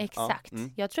mer, exakt. Ja.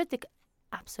 Jag tror att det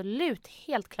absolut,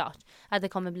 helt klart, att det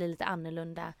kommer bli lite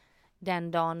annorlunda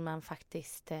den dagen man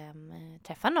faktiskt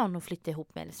träffar någon och flyttar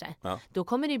ihop med eller sådär. Ja. Då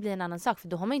kommer det ju bli en annan sak, för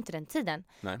då har man ju inte den tiden.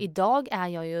 Nej. Idag är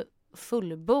jag ju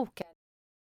fullbokad.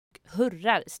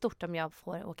 Hurrar stort om jag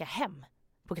får åka hem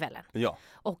på kvällen. Ja.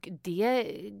 Och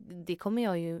det kommer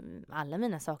jag ju, alla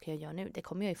mina saker jag gör nu, det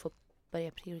kommer jag ju få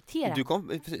börja prioritera.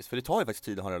 Precis, för det tar ju faktiskt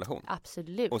tid att ha en relation.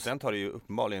 Absolut. Och sen tar det ju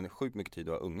uppenbarligen sjukt mycket tid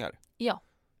att ha ungar. Ja,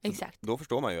 exakt. Så då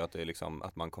förstår man ju att det är liksom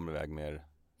att man kommer iväg mer.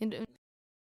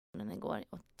 Den går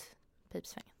åt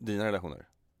pipsvängen. Dina relationer?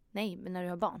 Nej, men när du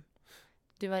har barn.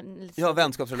 Du var lite... Ja,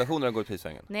 vänskapsrelationer går åt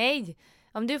pipsvängen. Nej,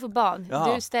 om du får barn.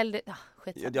 Jaha. Du ställde...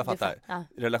 Jag fattar.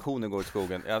 Relationer går åt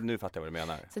skogen. Ja, nu fattar jag vad du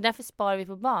menar. Så därför sparar vi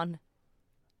på barn.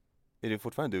 Är det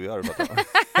fortfarande du och jag du pratar om?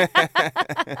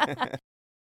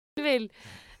 Du vill.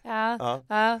 Ja.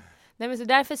 Nej, men så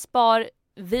därför spar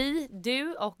vi,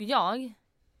 du och jag.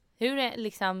 Hur är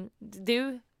liksom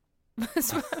du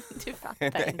fattar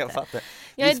inte. Jag fattar.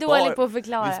 Jag är dålig på att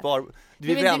förklara.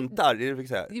 Vi väntar, det är det du fick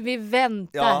säga. Vi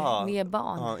väntar med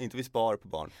barn. Ja, inte vi spar på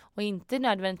barn. Och inte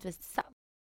nödvändigtvis sant.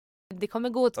 Det kommer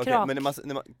gå åt krak. Men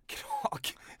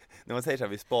när man säger så här,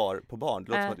 vi spar på barn, det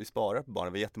låter som att vi sparar på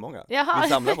barn, vi är jättemånga. Jaha. Vi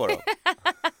samlar på dem.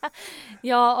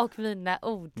 Jag och mina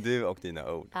ord. Du och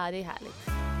dina ord. Ja, det är härligt.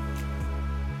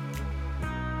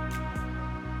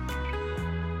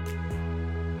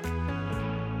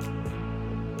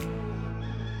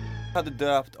 Jag hade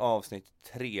döpt avsnitt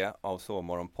 3 av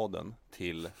Sovmorgonpodden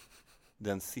till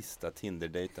den sista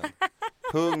Tinder-dejten.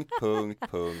 Punkt.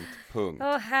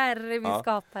 Åh herre, min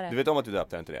skapare. Du vet om att du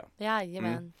döpte den till det?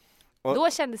 Jajamän. Då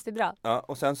kändes det bra. Ja,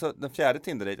 och sen så den fjärde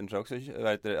Tinder-dejten tror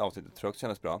jag också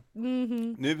kändes bra.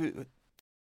 Mm-hmm. Nu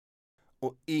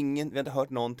och vi har inte hört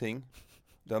någonting.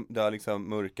 Det har liksom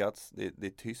mörkats, det är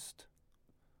tyst.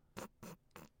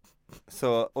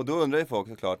 Så, och då undrar ju folk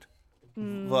såklart,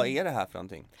 vad är det här för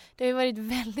någonting? Det har ju varit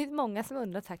väldigt många som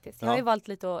undrat faktiskt. Jag har ju valt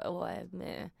lite att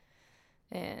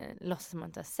låtsas som man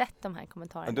inte har sett de här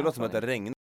kommentarerna. Men du låtsas som att det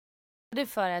regnar. Det är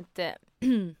för att...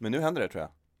 Men nu händer det, tror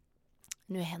jag.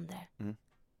 Nu händer det.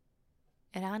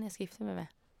 Är det han jag ska gifta mig med?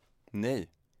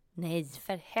 Nej,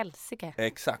 för helsike.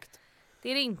 Exakt. Det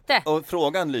är det inte. Och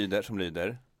frågan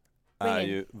lyder är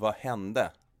ju, vad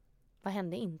hände? Vad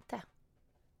hände inte?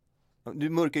 Du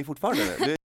mörkar ju fortfarande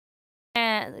nu.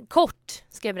 Kort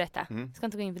ska jag berätta. Jag ska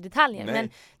inte gå in på detaljer. Nej. Men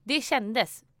det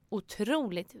kändes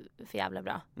otroligt för jävla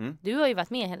bra. Du har ju varit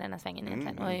med hela den här svängen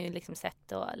egentligen. Och har ju liksom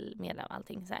sett och med av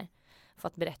allting så här.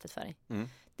 Fått berättat för dig.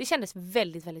 Det kändes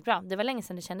väldigt, väldigt bra. Det var länge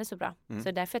sedan det kändes så bra.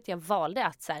 Så därför att jag valde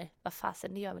att så här, vad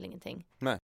fasen, det gör väl ingenting.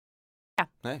 Nej. Ja.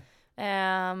 Nej.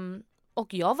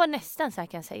 Och jag var nästan så här,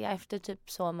 kan jag säga, efter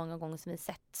typ så många gånger som vi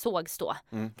sågs då.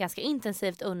 Ganska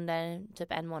intensivt under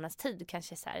typ en månads tid.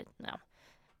 Kanske så här,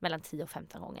 mellan 10 och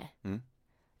 15 gånger.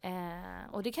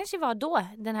 Och det kanske var då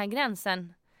den här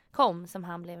gränsen kom som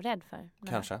han blev rädd för.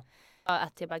 Kanske.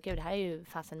 Att jag bara, gud, det här är ju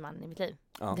fast en man i mitt liv.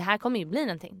 Ja. Det här kommer ju bli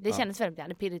någonting. Det kändes väldigt bra.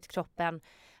 Det pirrigt i kroppen.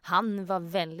 Han var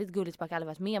väldigt gullig tillbaka. Jag hade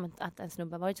varit med om att en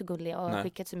snubbe varit så gullig och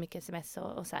skickat så mycket sms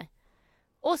och så här.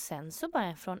 Och sen så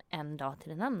bara från en dag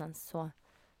till en annan så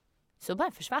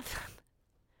bara försvann han.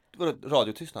 Var det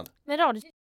radiotystnad? Men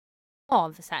radiotystnad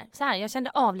av så här. Jag kände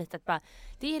av lite att bara,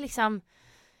 det är liksom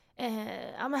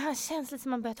men han känns lite som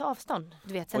man börjar ta avstånd.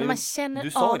 Du vet, när man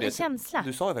känner av en känsla.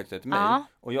 Du sa ju faktiskt det till mig.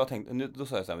 Och jag tänkte, då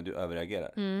sa jag så här, men du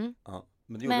överreagerar.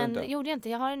 Men det gjorde du inte? Gjorde jag inte.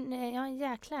 Jag har en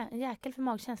jäkel för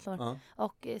magkänslor.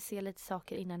 Och ser lite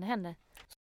saker innan det händer.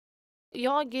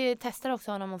 Jag testar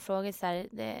också honom och frågar så här,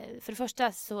 för det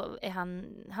första så är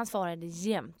han svarade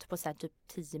jämt på så här typ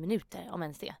 10 minuter om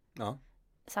ens det. Ja.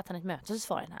 Satt han i ett möte så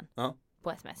svarade han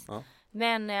på sms. Ja.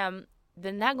 Men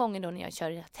den här gången då när jag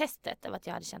körde det här testet av att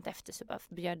jag hade känt efter så bara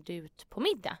bjöd du ut på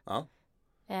middag. Ja.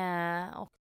 Och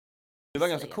du var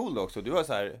ganska cool då också. Du var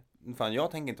så här, fan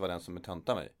jag tänker inte vara den som är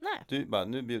töntar mig. Nej. Du bara,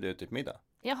 nu bjuder jag ut på middag.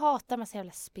 Jag hatar massa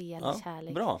jävla spel och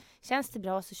kärlek. Bra. Känns det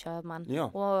bra så kör man. Ja.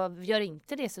 Och gör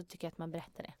inte det så tycker jag att man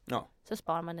berättar det. Ja. Så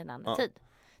sparar man en annan tid.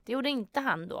 Det gjorde inte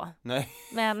han då. Nej.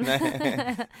 Men,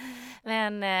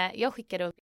 men jag skickade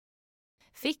upp.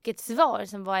 Fick ett svar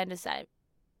som var ändå så här,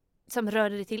 som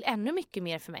rörde det till ännu mycket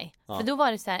mer för mig. För då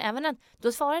var det så här, även att,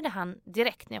 då svarade han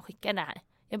direkt när jag skickade det här.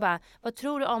 Jag bara, vad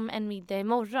tror du om en middag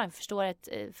imorgon? Förstår ett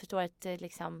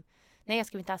liksom, nej jag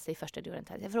ska inte alls säga första dörren.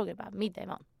 Jag frågade bara, middag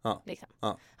imorgon. Liksom.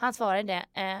 Han svarade,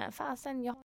 fasen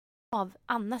jag av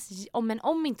Annas,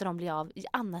 om inte de blir av,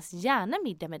 Annas gärna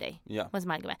middag med dig. Ja.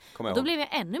 Då blev jag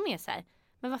ännu mer så här,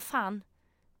 men vad fan,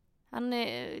 han,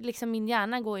 liksom min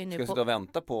hjärna går ju nu ska på... Ska sitta och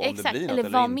vänta på om det blir något eller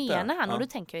vad inte. Menar han? Och då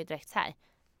tänker jag ju direkt så här,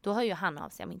 då har ju han av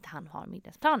sig om inte han har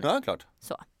middagsplaner. Ja, klart.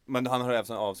 Så. Men han har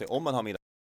även av sig om man har middag.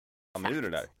 Det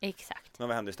där. Exakt. Men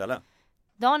vad hände istället?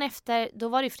 Dagen efter, då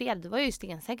var det ju fredag, då var jag ju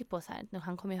stensäker på så här, nu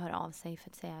han kommer ju höra av sig för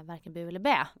att säga varken bu eller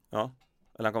bä. Ja.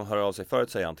 Eller han kommer höra av sig för att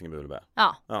säga antingen bu eller bä.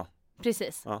 Ja.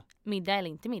 Precis. Ja. Middag eller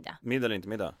inte middag. Middag eller inte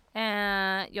middag.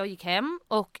 Jag gick hem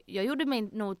och jag gjorde mig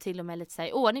nog till och med lite så här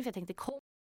i ordning för jag tänkte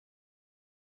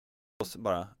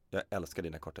bara, jag älskar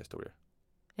dina korta historier.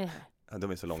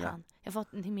 De är så långa. Fan. Jag har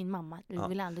fått till min mamma.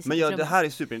 Vill aldrig men det här är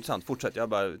superintressant. Fortsätt. Jag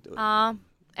bara...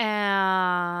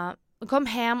 Kom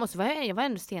hem och så var jag var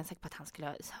ändå stensäker på att han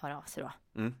skulle höra av sig då.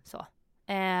 Så.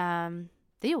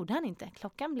 Det gjorde han inte.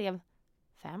 Klockan blev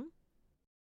 5.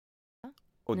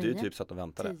 Och 9, du typ satt och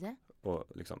väntade? 10. Och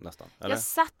liksom nästan. Eller?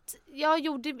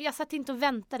 Jag satt inte och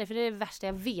väntade för det är det värsta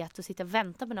jag vet att sitta och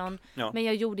vänta på någon. Ja. Men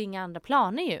jag gjorde inga andra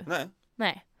planer ju.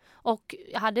 Nej. Och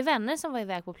jag hade vänner som var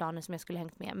iväg på planen som jag skulle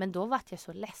hängt med. Men då var jag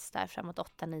så less där framåt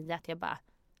 8-9 att jag bara,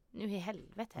 nu är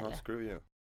helvete heller. Screw you.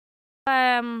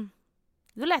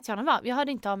 Då lät jag honom vara. Jag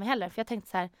hörde inte av mig heller. För jag tänkte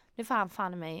så här, nu får han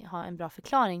fan mig ha en bra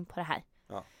förklaring på det här.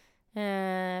 Ja.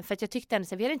 För att jag tyckte ändå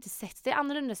så vi hade inte sett. Det är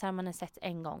annorlunda så här man har sett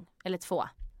en gång. Eller 2.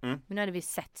 Men nu hade vi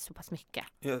sett så pass mycket.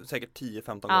 Ja, säkert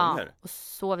 10-15 gånger. Och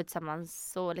sovit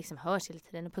tillsammans. Så liksom hörs hela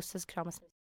tiden. Och pussas och kramas.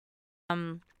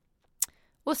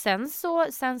 Och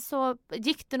sen så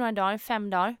gick det några dagar, 5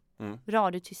 dagar.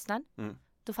 Radiotystnad.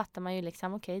 Då fattar man ju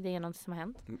liksom, okej, det är något som har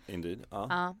hänt. Indeed,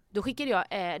 ja. Då skickade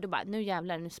jag, då bara, nu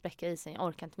jävlar, nu spräcker isen, jag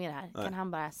orkar inte med det här. Nej. Kan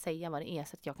han bara säga vad det är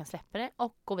så att jag kan släppa det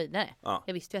och gå vidare. Ja.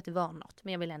 Jag visste ju att det var något,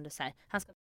 men jag vill ändå så här, han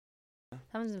ska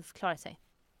förklara sig.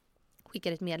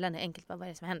 Skickade ett meddelande, enkelt bara, vad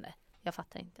är det som händer? Jag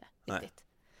fattar inte riktigt.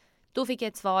 Då fick jag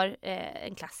ett svar,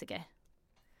 en klassiker.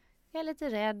 Jag är lite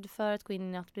rädd för att gå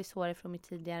in i något, bli sårad från mig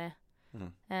tidigare.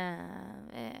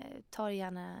 Tar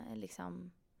gärna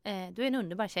liksom, du är en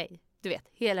underbar tjej. Du vet,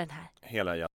 hela den här.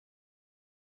 Hela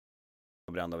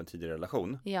brand av en tidigare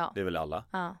relation. Ja. Det är väl alla.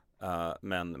 Ja.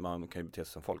 Men man kan ju bete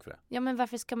sig som folk för det. Ja, men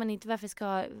varför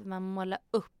ska man måla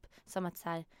upp som att så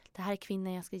här, det här är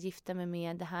kvinnan jag ska gifta mig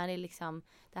med. Det här är liksom,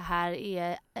 det här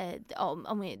är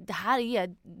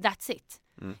that's it.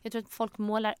 Jag tror att folk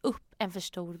målar upp en för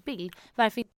stor bild.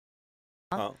 Varför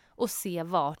och se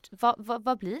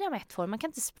vad blir det om 1 år? Man kan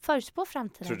inte förutspå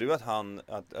framtiden. Tror du att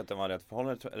att det var rätt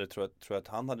förhållande, eller tror du att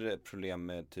han hade problem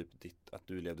med typ att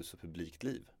du levde så publikt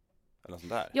liv? Eller sånt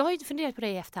där? Jag har ju inte funderat på det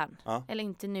i efterhand. Eller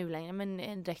inte nu längre, men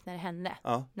direkt när det hände.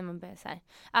 När man började så här.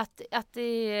 Att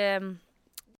det...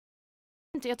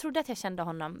 Jag trodde att jag kände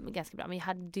honom ganska bra, men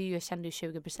jag kände ju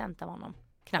 20% av honom.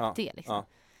 Knappt det liksom.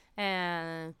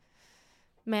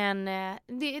 Men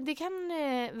det kan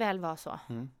väl vara så.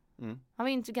 Han var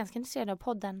ju ganska intresserad av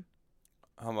podden.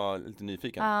 Han var lite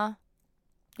nyfiken. Ja.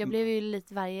 Jag blev ju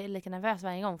lika nervös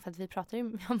varje gång för att vi pratade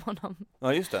ju om honom.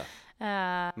 Ja, just det.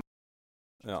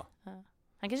 Ja.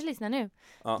 Han kanske lyssnar nu.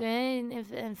 Ja. Du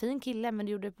är en fin kille, men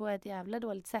du gjorde det på ett jävla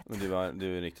dåligt sätt. Men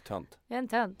du är riktigt tönt. Jag är en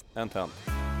tönt. En tönt.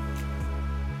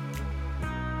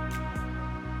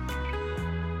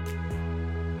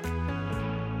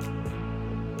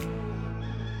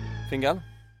 Fingal,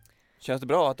 känns det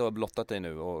bra att du har blottat dig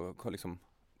nu och liksom,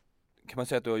 kan man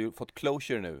säga att du har fått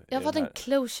closure nu? Jag har fått en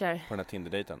closure. På den här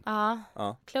Tinder-dejten?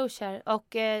 Ja, closure.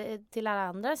 Och till alla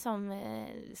andra som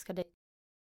ska dejta.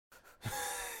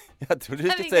 Jag tror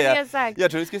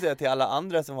du skulle säga till alla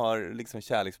andra som har liksom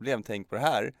kärleksproblem, tänk på det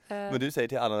här. Men du säger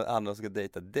till alla andra som ska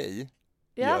dejta dig,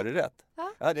 gör det rätt.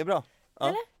 Ja, det är bra.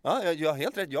 Eller? Ja, jag har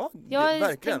helt rätt. Ja, jag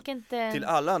verkligen. Inte... Till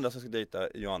alla andra som ska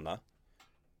dejta Joanna,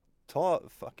 ta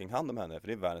fucking hand om henne, för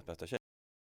det är världens bästa tjej.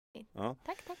 Ja.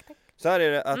 Tack. Så här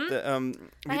är det att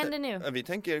vad händer nu? Vi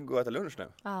tänker gå och äta lunch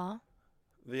nu. Ja.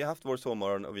 Vi har haft vår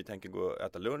sovmorgon och vi tänker gå och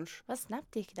äta lunch. Vad snabbt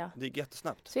det gick då. Det gick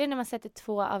jättesnabbt. Så är det när man sätter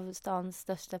 2 av stans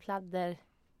största pladder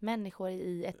människor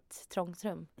i ett trångt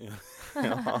rum.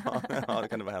 Ja, det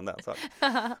kan det vara hända en sak.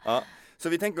 Ja. Så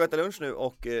vi tänker gå och äta lunch nu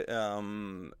och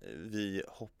vi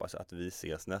hoppas att vi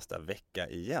ses nästa vecka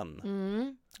igen.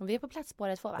 Och vi är på plats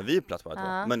båda 2, va? Vi är på plats båda 2.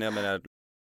 Men jag menar...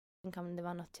 Det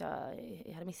var något jag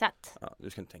hade missat. Ja, du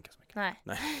ska inte tänka så mycket.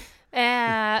 Nej.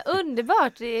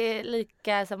 Underbart. Det är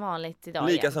lika som vanligt idag.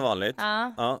 Lika som vanligt.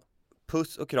 Ja.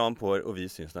 Puss och kram på er och vi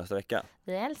syns nästa vecka.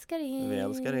 Vi älskar er. Vi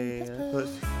älskar er.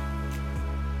 Puss.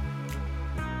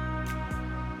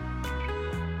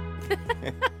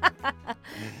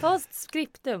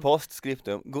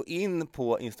 Postscriptum. Gå in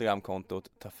på Instagramkontot,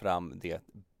 ta fram det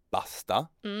basta.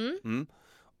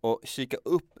 Och kika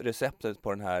upp receptet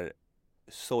på den här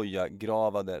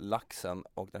sojagravade laxen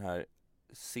och den här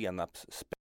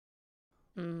senapsspäck.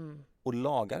 Och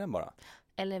laga den bara.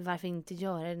 Eller varför inte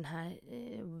göra den här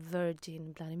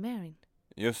Virgin Bloody Mary?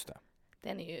 Just det.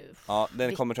 Den är ju... Ja,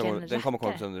 den kommer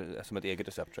komma som ett eget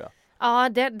recept, tror jag. Ja,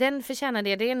 den förtjänar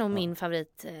det. Det är nog min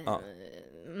favorit.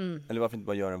 Eller varför inte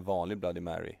bara göra en vanlig Bloody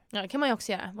Mary? Ja, det kan man ju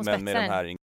också göra. Men med de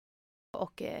här...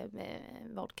 Och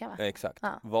vodka, va? Ja, exakt.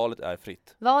 Ja. Valet är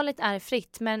fritt. Valet är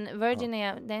fritt, men Virgin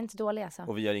det är inte dålig alltså.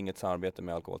 Och vi har inget samarbete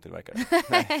med alkoholtillverkare.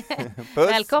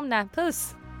 Puss! Välkomna,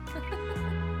 puss!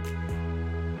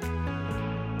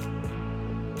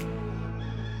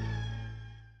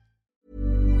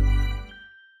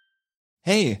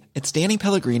 Hey, it's Danny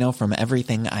Pellegrino from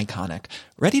Everything Iconic.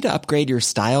 Ready to upgrade your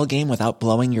style game without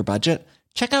blowing your budget?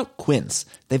 Check out Quince.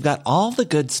 They've got all the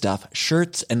good stuff,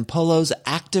 shirts and polos,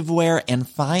 activewear, and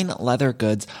fine leather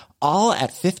goods, all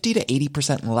at 50 to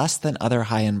 80% less than other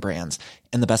high-end brands.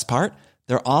 And the best part?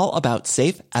 They're all about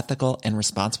safe, ethical, and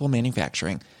responsible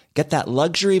manufacturing. Get that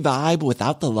luxury vibe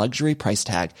without the luxury price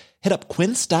tag. Hit up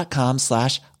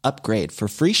quince.com/upgrade for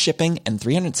free shipping and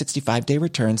 365-day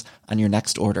returns on your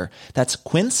next order. That's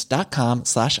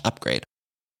quince.com/upgrade.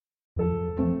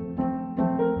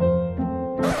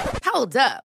 Hold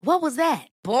up. What was that?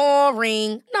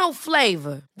 Boring. No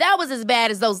flavor. That was as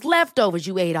bad as those leftovers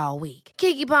you ate all week.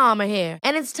 Keke Palmer here,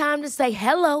 and it's time to say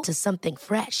hello to something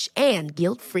fresh and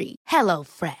guilt-free. Hello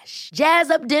Fresh.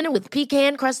 Jazz up dinner with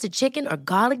pecan-crusted chicken or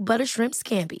garlic butter shrimp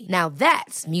scampi. Now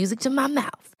that's music to my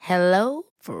mouth. Hello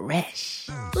Fresh.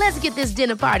 Let's get this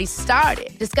dinner party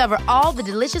started. Discover all the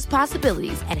delicious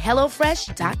possibilities at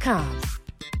hellofresh.com.